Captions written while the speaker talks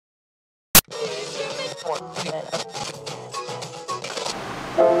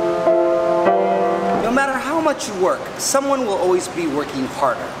No matter how much you work, someone will always be working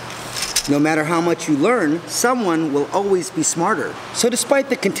harder. No matter how much you learn, someone will always be smarter. So despite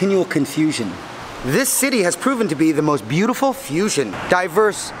the continual confusion, this city has proven to be the most beautiful fusion,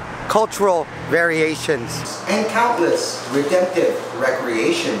 diverse cultural variations, and countless redemptive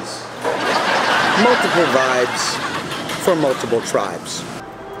recreations. Multiple vibes for multiple tribes.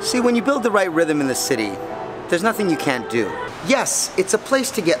 See, when you build the right rhythm in the city, there's nothing you can't do. Yes, it's a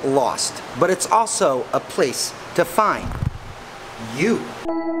place to get lost, but it's also a place to find you.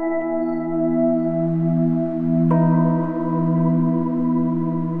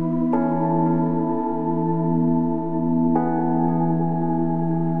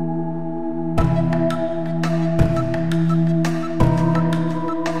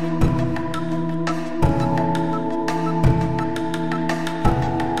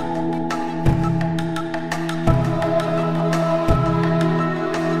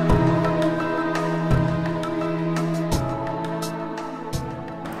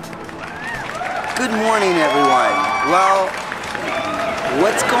 Good morning, everyone. Well,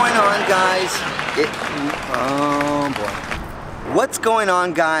 what's going on, guys? Oh boy. What's going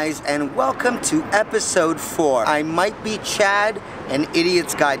on, guys? And welcome to episode 4. I might be Chad, an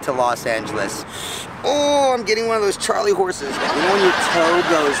idiot's guide to Los Angeles. Oh, I'm getting one of those Charlie horses. You know when your toe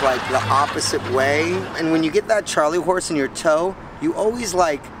goes like the opposite way? And when you get that Charlie horse in your toe, you always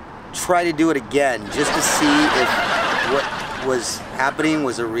like try to do it again just to see if what was happening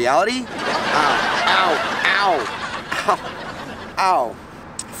was a reality. Ow, ow, ow, ow.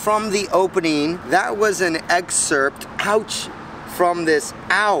 From the opening, that was an excerpt, ouch, from this,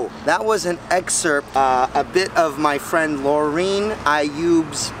 ow. That was an excerpt, a bit of my friend Loureen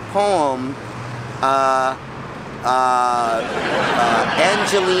Ayub's poem,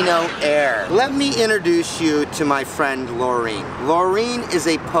 Angelino Air. Let me introduce you to my friend Loureen. Loureen is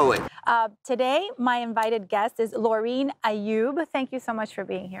a poet. Today, my invited guest is Loureen Ayub. Thank you so much for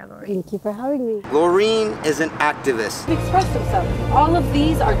being here, Loureen. Thank you for having me. Loureen is an activist. Express themselves. All of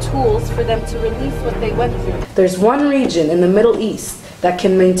these are tools for them to release what they went through. There's one region in the Middle East that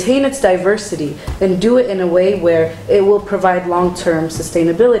can maintain its diversity and do it in a way where it will provide long-term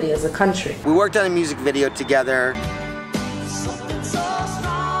sustainability as a country. We worked on a music video together.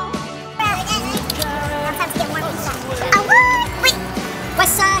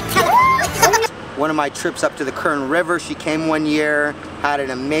 One of my trips up to the Kern River, she came one year, had an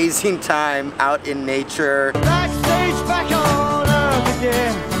amazing time out in nature. Backstage back on Earth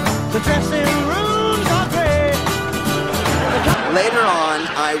again. The dressing rooms are great. Later on,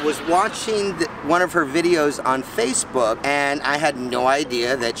 I was watching one of her videos on Facebook, and I had no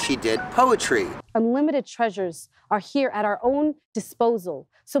idea that she did poetry. Unlimited treasures are here at our own disposal,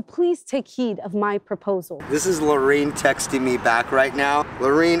 so please take heed of my proposal. This is Loureen texting me back right now.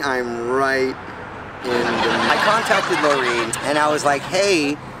 Loureen, I'm right in the... I contacted Loureen, and I was like,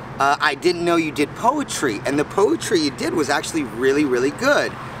 hey, I didn't know you did poetry, and the poetry you did was actually really, really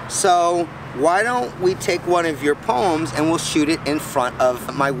good. So why don't we take one of your poems and we'll shoot it in front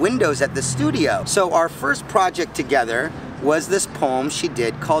of my windows at the studio. So our first project together was this poem she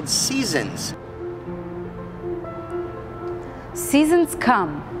did called Seasons. Seasons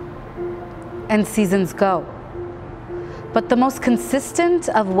come and seasons go, but the most consistent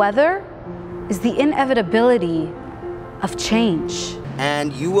of weather is the inevitability of change.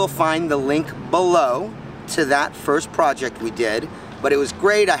 And you will find the link below to that first project we did. But it was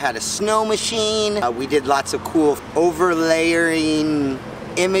great. I had a snow machine. We did lots of cool overlayering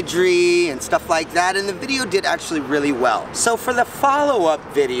imagery and stuff like that, and the video did actually really well. So for the follow-up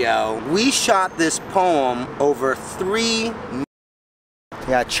video, we shot this poem over 3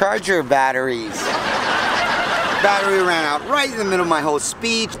 charger batteries. Battery ran out right in the middle of my whole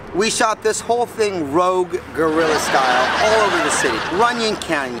speech. We shot this whole thing rogue guerrilla style all over the city. Runyon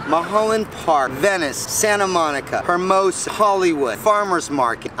County, Mulholland Park, Venice, Santa Monica, Hermosa, Hollywood, Farmers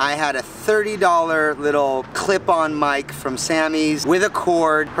Market. I had a $30 little clip-on mic from Sammy's with a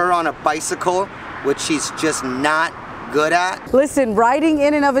cord, her on a bicycle, which she's just not good at. Listen, riding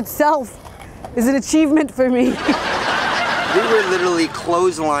in and of itself is an achievement for me. We were literally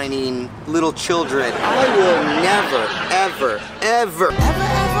clotheslining little children. I will never, ever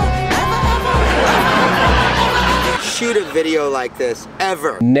shoot a video like this,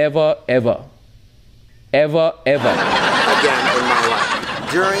 ever. Never, ever. Ever, ever. Again in my life.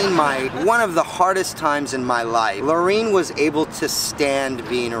 During one of the hardest times in my life, Loureen was able to stand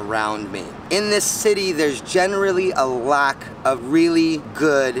being around me. In this city, there's generally a lack of really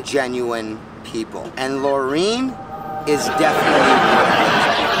good, genuine people. And Loureen is definitely one of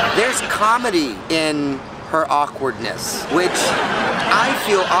those people. There's comedy in her awkwardness, which I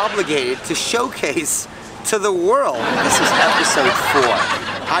feel obligated to showcase to the world. This is episode 4.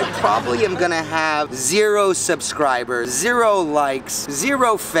 I probably am gonna have 0 subscribers, 0 likes,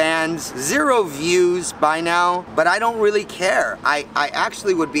 0 fans, 0 views by now, but I don't really care. I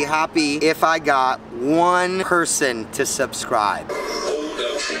actually would be happy if I got 1 person to subscribe.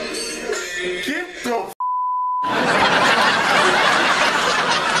 Get the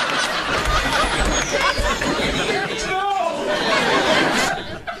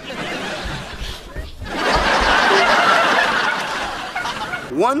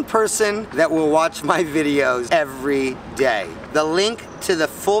One person that will watch my videos every day. The link to the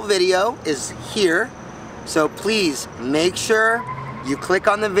full video is here, so please make sure you click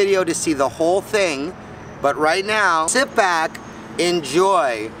on the video to see the whole thing. But right now, sit back,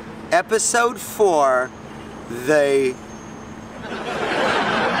 enjoy episode 4, what's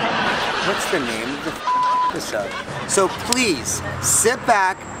the name of the episode? So please sit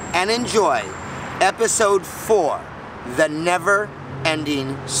back and enjoy episode 4, the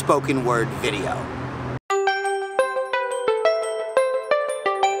never-ending spoken word video.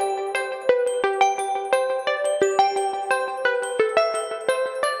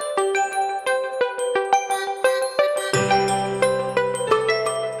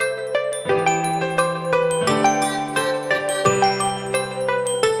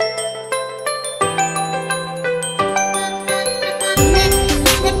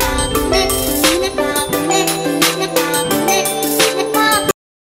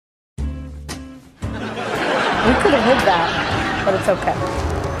 We could have hid that, but it's okay.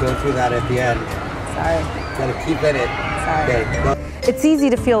 Go through that at the end. Sorry. Gotta keep in it. Sorry. Okay, go. It's easy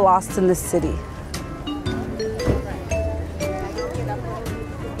to feel lost in this city.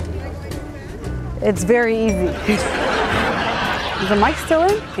 It's very easy. Is the mic still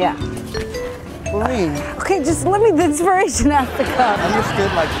in? Yeah. Loureen, Okay, just let me, the inspiration has to come.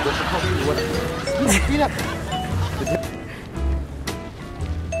 understood like the difficulty. Speed up.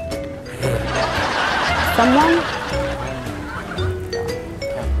 Someone?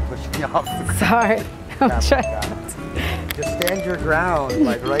 Push me off. Sorry. I'm trying. Just stand your ground,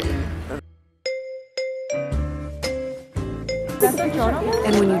 like right in.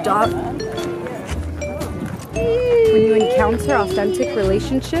 And when you encounter authentic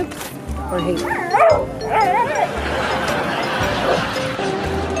relationships or hate.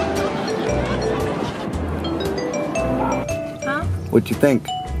 What'd you think?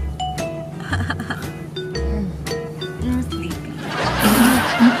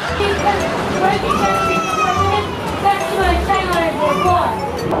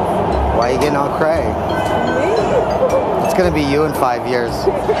 Why are you getting all cray? It's gonna be you in 5 years.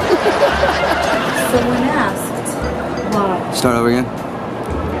 Someone asked, why? Start over again.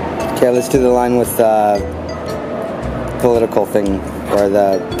 Okay, let's do the line with the political thing, or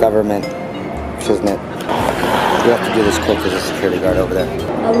the government, isn't it? We have to do this quick. There's a security guard over there.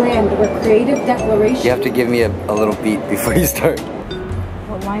 A land where creative declaration. You have to give me a little beat before you start.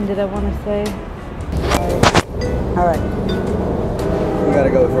 What line did I want to say? All right. We gotta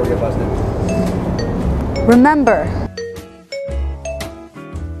go before we get busted. Remember.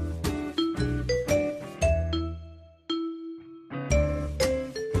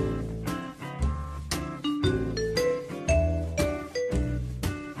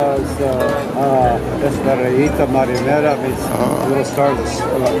 Estrellita marinera means little starless.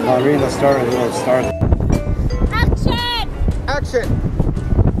 Marina star and little starless. Action!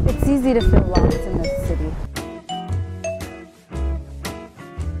 It's easy to feel lost in this city.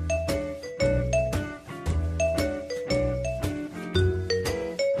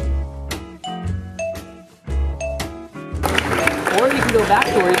 Or you can go back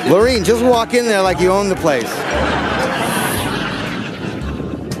to where you Loureen, just walk in there like you own the place.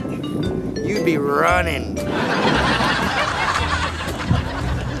 You'd be running.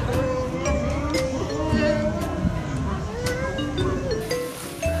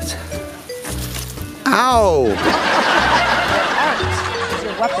 Ow! It's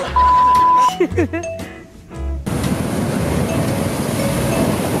your weapon.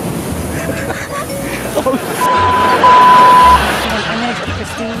 An image of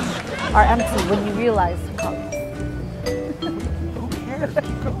prestige are empty when you realize colors. Who cares?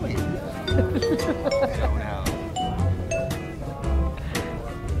 Keep going.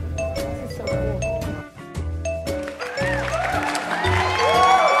 This is so cool.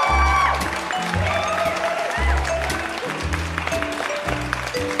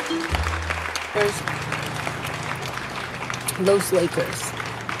 There's Los Lakers,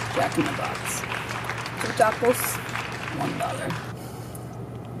 Jack in the Box. 2 tacos, $1.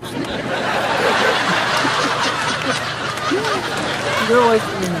 Your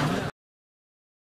voice, you know.